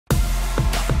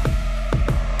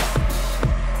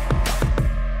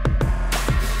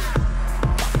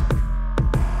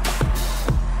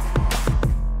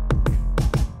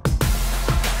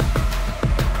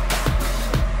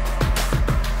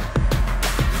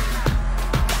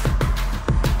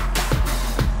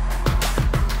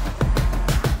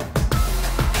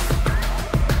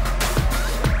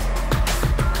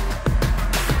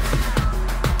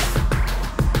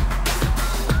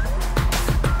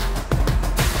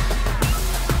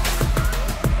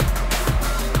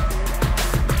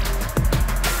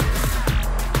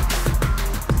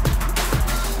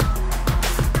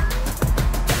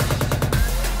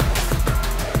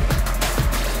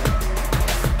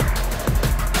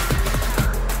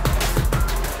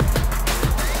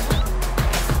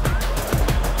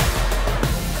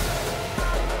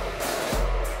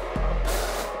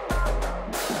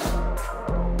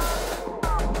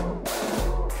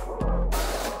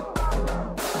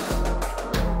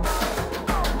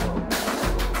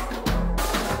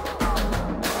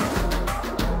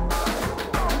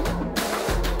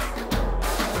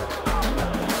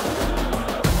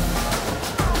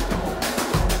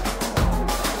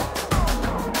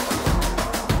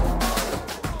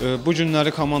Bu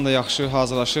günləri komanda yaxşı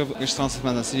hazırlaşıb, iş transport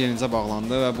mədəniyyəti yenicə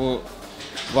bağlandı və bu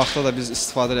vaxtda da biz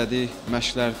istifadə elədik,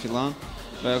 məşqlər filan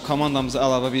və komandamıza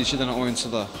əlavə 1-2 dənə oyunçu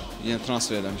da yeni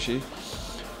transfer eləmişik.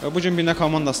 Bugün Binə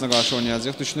komandasına qarşı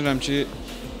oynayacağıq. Düşünürəm ki,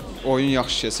 oyun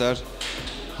yaxşı keçər,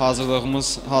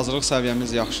 hazırlıq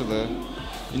səviyyəmiz yaxşıdır.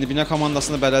 İndi Binə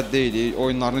komandasında bələd deyilik,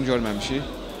 oyunlarını görməmişik.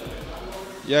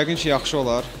 Yəqin ki, yaxşı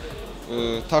olar.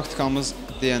 Taktikamız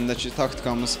deyəndə ki,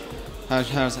 taktikamız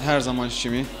hər zamanki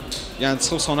kimi, yəni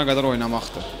çıxıb sona qədər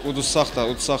oynamaqdır. Uduzsaq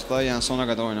da, yəni sona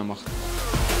qədər oynamaqdır.